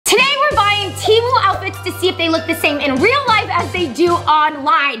to see if they look the same in real life as they do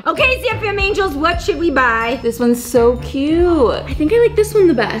online. Okay, ZFM Angels, what should we buy? This one's so cute. I think I like this one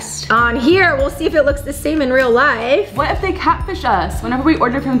the best. On here, we'll see if it looks the same in real life. What if they catfish us? Whenever we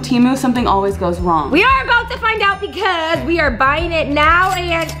order from Temu, something always goes wrong. We are about to find out because we are buying it now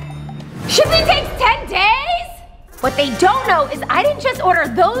and shipping takes 10 days? What they don't know is I didn't just order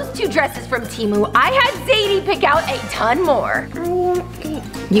those 2 dresses from Temu. I had Zadie pick out a ton more.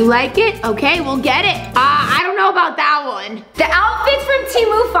 You like it? Okay, we'll get it. I don't know about that one. The outfits from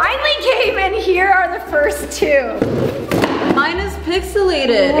Temu finally came and here are the first 2. Mine is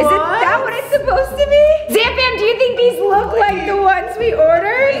pixelated. Is that what it's supposed to be? ZFM, do you think these look like the ones we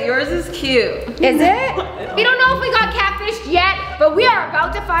ordered? Wait, yours is cute. Is it? We don't know if we got catfished yet, but we are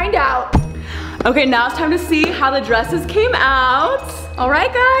about to find out. Okay, now it's time to see how the dresses came out. All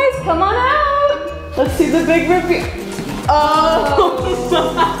right, guys, come on out. Let's see the big reveal. Oh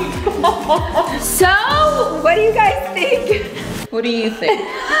my God. So, what do you guys think? What do you think?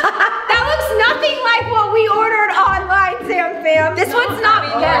 That looks nothing like what we ordered online, Sam Fam. This one's not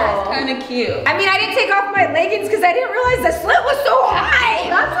bad. It's kind of cute. I mean, I didn't take off my leggings because I didn't realize the slit was so high.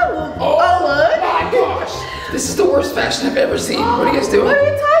 That's a look. Oh my gosh. This is the worst fashion I've ever seen. What are you guys doing? What are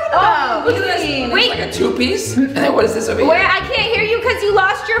you talking about? Look at this. Wait. It's like a 2-piece. And then what is this over here? Wait, I can't hear you because you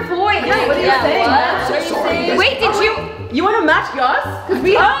lost your voice. Yeah, what are you saying? I'm so sorry. You guys- Wait, did you? You want to match yours? Because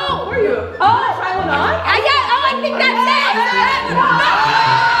we have. Where are you? Oh. Try one on? Yeah, I think that's it.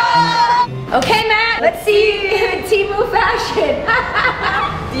 Okay, Matt, let's see Temu fashion.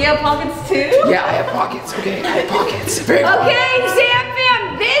 Do you have pockets too? Yeah, I have pockets. Okay, I have pockets. Very cool. Okay, Sam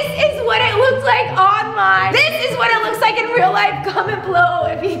Fam, this is what it looks like online. This is what it looks like in real life. Comment below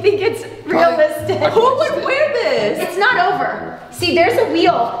if you think it's realistic. Who would wear this? It's not over. See, there's a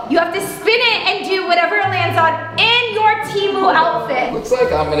wheel. You have to spin it and do whatever it lands on in your Temu outfit. Looks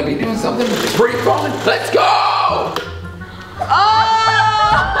like I'm gonna be doing something which is pretty fun. Let's go! Oh,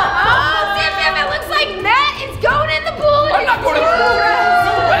 Sam Fam, it looks like Matt is going in the pool. I'm not going to the pool.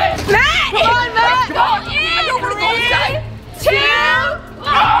 No way. Matt! Come on, Matt! Come on! I don't want to go inside. 3, 2,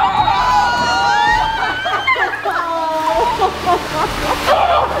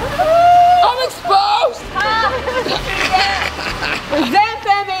 I'm exposed!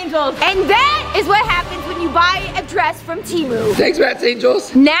 ZFM Angels. And that is what happens when you buy a dress from Temu. Thanks, Matt's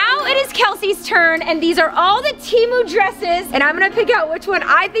Angels. Now it is Kelsey's turn, and these are all the Temu dresses, and I'm gonna pick out which one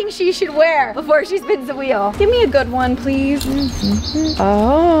I think she should wear before she spins the wheel. Give me a good one, please.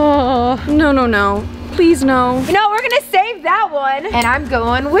 Oh. No. Please, no. No, we're gonna save that one, and I'm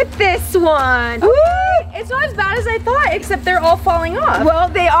going with this one. Ooh, it's not as bad as I thought, except they're all falling off. Well,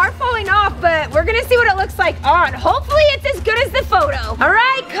 they are falling off, but we're gonna see what it looks like on. Hopefully it's as good as the photo. All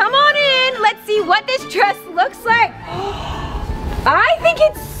right, come on in. Let's see what this dress looks like. I think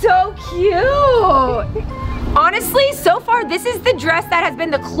it's so cute. Honestly, so far, this is the dress that has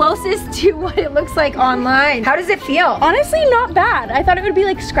been the closest to what it looks like online. How does it feel? Honestly, not bad. I thought it would be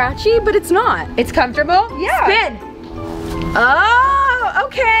like scratchy, but it's not. It's comfortable? Yeah. Spin. Oh,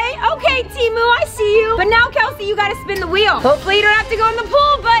 okay. Okay, Temu, I see you. But now, Kelsey, you gotta spin the wheel. Hopefully you don't have to go in the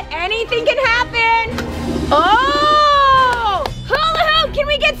pool, but anything can happen. Oh! Hula hoop! Can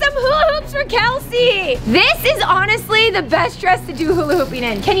we get some hula hoops for Kelsey? This is honestly the best dress to do hula hooping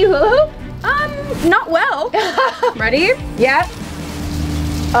in. Can you hula hoop? Not well. Ready? Yeah.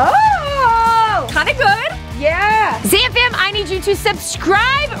 Oh! Kinda good. Yeah. ZFM, I need you to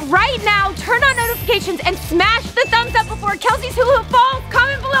subscribe right now, turn on notifications, and smash the thumbs up before Kelsey's hula hoop falls.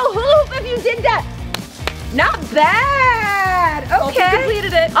 Comment below hula hoop if you did that. Not bad. Okay.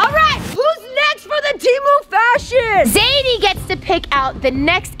 Completed it. All right, who's next for the Temu fashion? Zadie gets to pick out the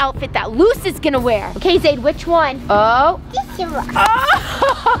next outfit that Luce is gonna wear. Okay, Zade, which one? Oh. This one.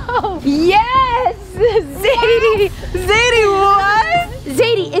 Oh, yes, Zadie. Zadie, what?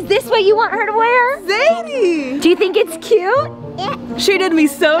 Zadie, is this what you want her to wear? Zadie. Do you think it's cute? Yeah. She did me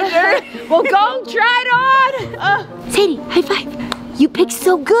so dirty. Well, go try it on. Zadie, high five. You picked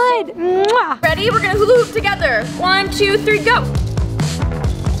so good. Mwah. Ready? We're gonna hula hoop together. 1, 2, 3, go.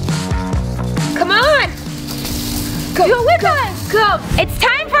 Come on. Go with us. Go. It's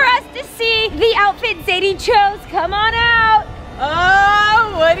time for us to see the outfit Zadie chose. Come on out.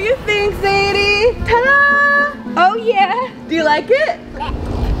 Oh, what do you think, Zadie? Ta-da! Oh, yeah. Do you like it?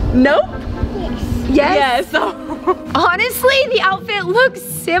 Nope. Yes. Yes. Honestly, the outfit looks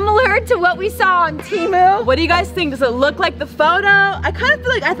similar to what we saw on Temu. What do you guys think? Does it look like the photo? I kind of feel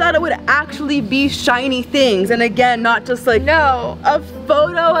like I thought it would actually be shiny things, and again, not just like No. a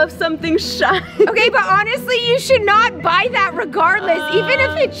photo of something shiny. Okay, but honestly, you should not buy that regardless, even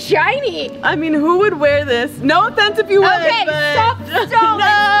if it's shiny. I mean, who would wear this? No offense if you would, Okay, but stop, no. let's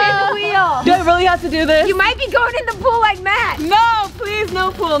spin the wheel. Do I really have to do this. You might be going in the pool like Matt. No, please, no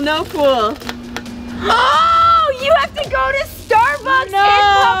pool, no pool. Oh, you have to go to Starbucks in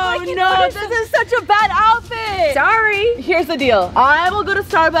public. No, this is such a bad outfit. Sorry. Here's the deal. I will go to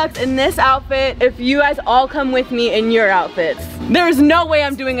Starbucks in this outfit if you guys all come with me in your outfits. There's no way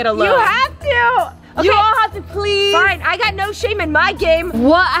I'm doing it alone. You have to. Okay. You all have to please. Fine, I got no shame in my game.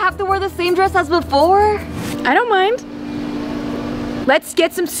 What? I have to wear the same dress as before? I don't mind. Let's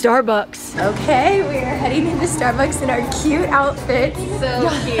get some Starbucks. Okay, we are heading into Starbucks in our cute outfits. So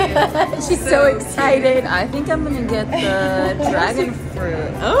cute. She's so excited. I think I'm gonna get the dragon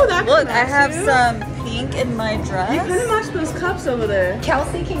fruit. Oh, that Look, I have some pink in my dress. You kind of match those cups over there.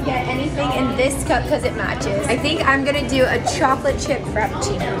 Kelsey can get anything in this cup because it matches. I think I'm gonna do a chocolate chip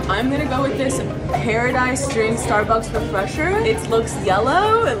frappuccino. I'm gonna go with this Paradise Drink Starbucks Refresher. It looks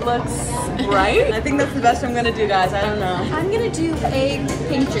yellow, it looks bright. I think that's the best I'm gonna do, guys. I don't know. I'm gonna do a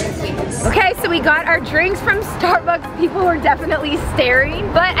pink drink, please. Okay, so we got our drinks from Starbucks. People were definitely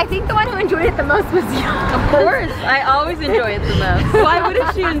staring, but I think the one who enjoyed it the most was you. Of course, I always enjoy it the most. Why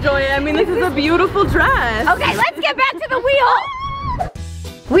wouldn't she enjoy it? I mean, this is a beautiful dress. Okay, let's get back to the wheel.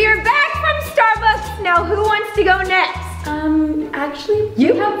 We are back from Starbucks. Now, who wants to go next? Actually,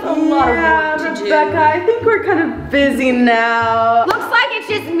 You have a lot of work to do. Rebecca, I think we're kind of busy now. Looks like it's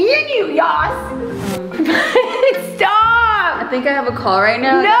just me and you, Yas. Stop. I think I have a call right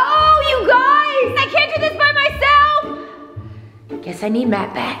now. No, you guys. I can't do this by myself. Guess I need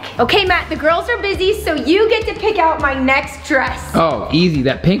Matt back. Okay, Matt, the girls are busy, so you get to pick out my next dress. Oh, easy,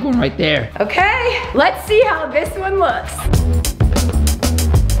 that pink one right there. Okay, let's see how this one looks.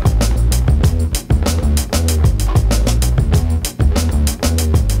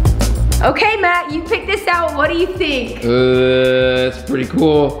 Okay, Matt, you picked this out. What do you think? It's pretty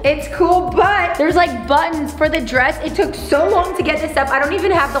cool. It's cool, but there's like buttons for the dress. It took so long to get this up. I don't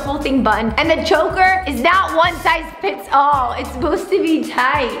even have the whole thing buttoned. And the choker is not one size fits all. It's supposed to be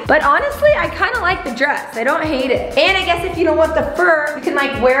tight. But honestly, I kind of like the dress. I don't hate it. And I guess if you don't want the fur, you can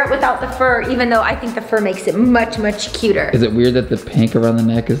like wear it without the fur, even though I think the fur makes it much, much cuter. Is it weird that the pink around the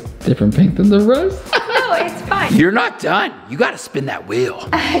neck is different pink than the rest? No, it's fine. You're not done. You gotta spin that wheel.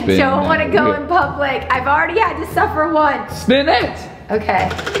 I don't want to go in public. I've already had to suffer once. Spin it. Okay.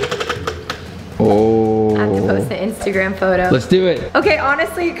 Oh. I have to post an Instagram photo. Let's do it. Okay,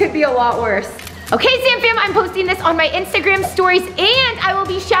 honestly, it could be a lot worse. Okay, Sam Fam, I'm posting this on my Instagram stories, and I will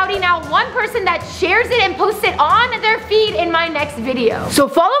be shouting out one person that shares it and posts it on their feed in my next video. So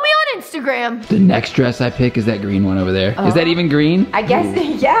follow me on Instagram. The next dress I pick is that green one over there. Is that even green? I guess,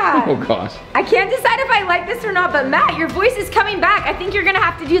 yeah. Oh gosh. I can't decide if I like this or not, but Matt, your voice is coming back. I think you're gonna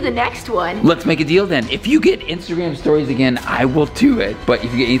have to do the next one. Let's make a deal then. If you get Instagram stories again, I will do it. But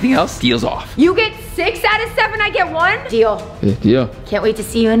if you get anything else, deal's off. You get 6 out of 7, I get 1? Deal. Deal. Can't wait to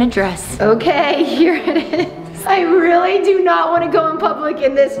see you in a dress. Okay, here it is. I really do not want to go in public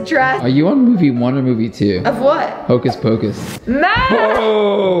in this dress. Are you on movie 1 or movie 2? Of what? Hocus Pocus. Matt!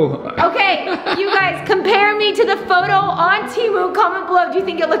 Oh! Okay, you guys, compare me to the photo on Temu. Comment below, do you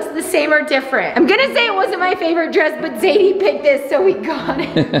think it looks the same or different? I'm gonna say it wasn't my favorite dress, but Zadie picked this, so we got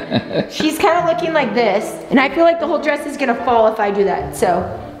it. She's kind of looking like this, and I feel like the whole dress is gonna fall if I do that,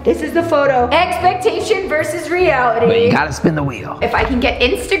 so. This is the photo. Expectation versus reality. But you gotta spin the wheel. If I can get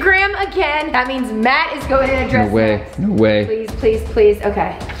Instagram again, that means Matt is going in a dress. No way, no way. Please, please, please,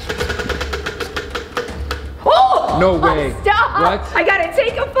 okay. Oh! No way. Stop! What? I gotta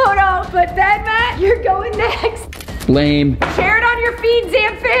take a photo, but then Matt, you're going next. Blame. Share it on your feed,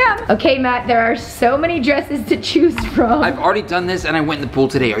 Zam Fam. Okay, Matt, there are so many dresses to choose from. I've already done this and I went in the pool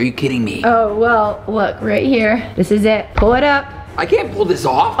today. Are you kidding me? Oh, well, look, right here. This is it. Pull it up. I can't pull this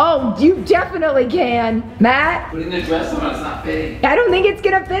off. Oh, you definitely can. Matt? Putting the dress on, it's not fitting. I don't think it's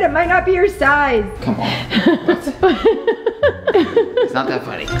gonna fit. It might not be your size. Come on. It's not that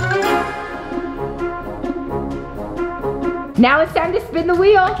funny. Now it's time to spin the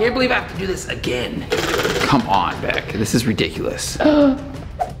wheel. I can't believe I have to do this again. Come on, Beck. This is ridiculous.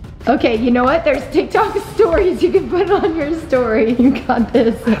 Okay, you know what? There's TikTok stories. You can put it on your story. You got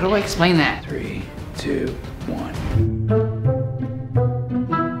this. How do I explain that? 3, 2, 1.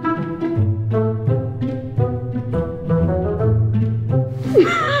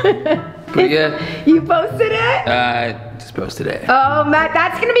 Pretty good. You posted it? Just posted it. Oh, Matt,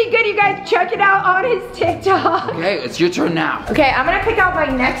 that's gonna be good. You guys check it out on his TikTok. Okay, it's your turn now. Okay, I'm gonna pick out my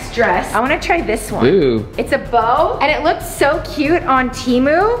next dress. I wanna try this one. Ooh. It's a bow, and it looks so cute on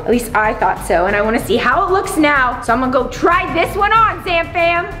Temu. At least I thought so, and I wanna see how it looks now. So I'm gonna go try this one on, Zam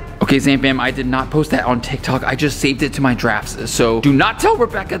Fam. Okay, Zam Fam, I did not post that on TikTok. I just saved it to my drafts. So do not tell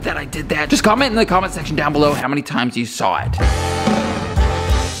Rebecca that I did that. Just comment in the comment section down below how many times you saw it.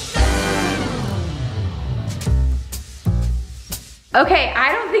 Okay,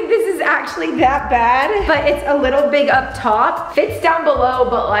 I don't think this is actually that bad, but it's a little big up top. Fits down below,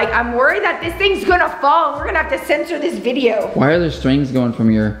 but like, I'm worried that this thing's gonna fall and we're gonna have to censor this video. Why are there strings going from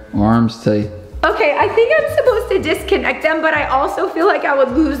your arms to... Okay, I think I'm supposed to disconnect them, but I also feel like I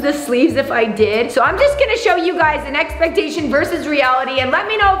would lose the sleeves if I did. So I'm just gonna show you guys an expectation versus reality and let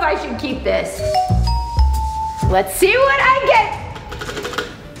me know if I should keep this. Let's see what I get.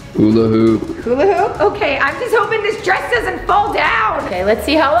 Hula hoop. Hula hoop? Okay, I'm just hoping this dress doesn't fall down. Okay, let's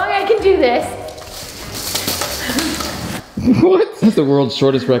see how long I can do this. What? That's the world's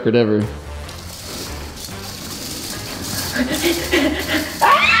shortest record ever.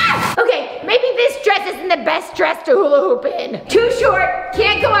 Okay, maybe this dress isn't the best dress to hula hoop in. Too short,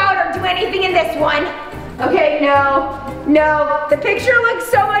 can't go out or do anything in this one. Okay, no. The picture looks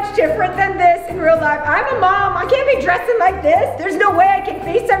so much different than this in real life. I'm a mom, I can't be dressing like this. There's no way I can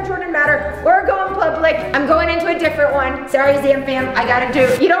FaceTime Jordan Matter or go in public. I'm going into a different one. Sorry, Zam fam, I gotta do.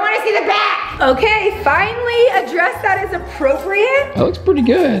 You don't wanna see the back. Okay, finally a dress that is appropriate. That looks pretty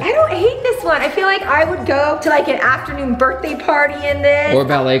good. I don't hate this one. I feel like I would go to like an afternoon birthday party in this. Or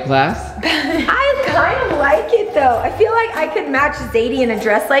ballet class. I kind of like it though. I feel like I could match Zadie in a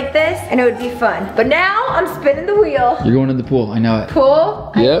dress like this and it would be fun. But now I'm spinning the wheel. You're going to the pool, I know it.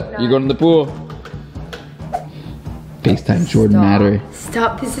 Pool? Yep, you're going to the pool. FaceTime Jordan Matter.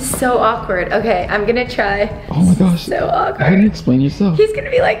 Stop, this is so awkward. Okay, I'm gonna try. Oh my gosh. So awkward. How do you explain yourself? He's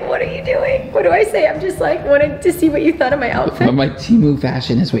gonna be like, what are you doing? What do I say? I'm just like, wanted to see what you thought of my outfit. My Temu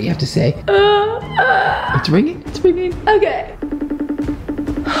fashion is what you have to say. It's ringing, it's ringing. Okay.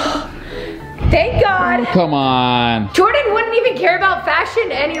 Thank God. Come on. Jordan wouldn't even care about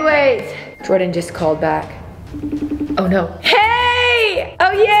fashion anyways. Jordan just called back. Oh no. Hey!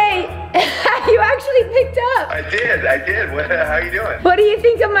 Oh yay! You actually picked up. I did. How you doing? What do you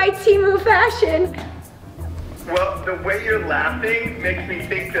think of my Temu fashion? Well, the way you're laughing makes me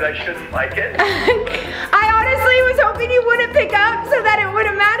think that I shouldn't like it. I honestly was hoping you wouldn't pick up so that it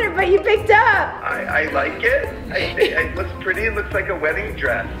wouldn't matter, but you picked up. I like it. It looks pretty. It looks like a wedding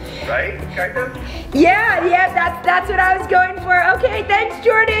dress, right? Kind of? Yeah, that's what I was going for. Okay, thanks,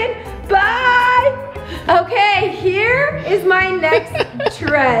 Jordan. Bye. Okay, here is my next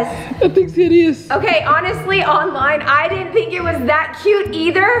dress. That thing's hideous. Okay, honestly, online, I didn't think it was that cute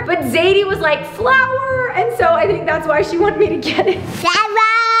either, but Zadie was like, flower, and so I think that's why she wanted me to get it.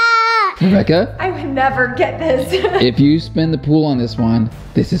 Rebecca? I would never get this. If you spin the pool on this one,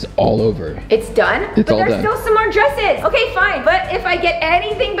 this is all over. It's done? It's but all there's done. Still some more dresses. Okay, fine, but if I get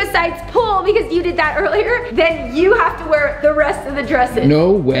anything besides pool, because you did that earlier, then you have to wear the rest of the dresses.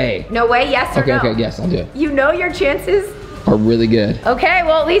 No way. No way, yes or no? Okay, yes, I'll do it. You know your chances? Are really good. Okay,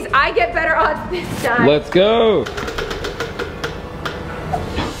 well at least I get better odds this time. Let's go.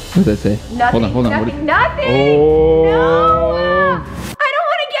 What does that say? Nothing, hold on. Nothing. Oh. No. I don't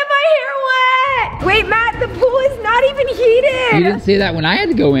want to get my hair wet. Wait, Matt, the pool is not even heated. You didn't say that when I had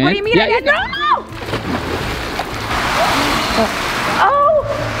to go in. What do you mean? Yeah, No. Oh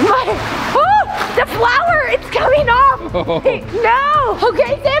my. Oh, the flower, it's coming off. Oh. Hey, no.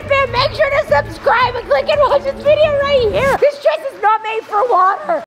 Okay, Zam fam, make sure to subscribe and click and watch this video right here. This dress is not made for water.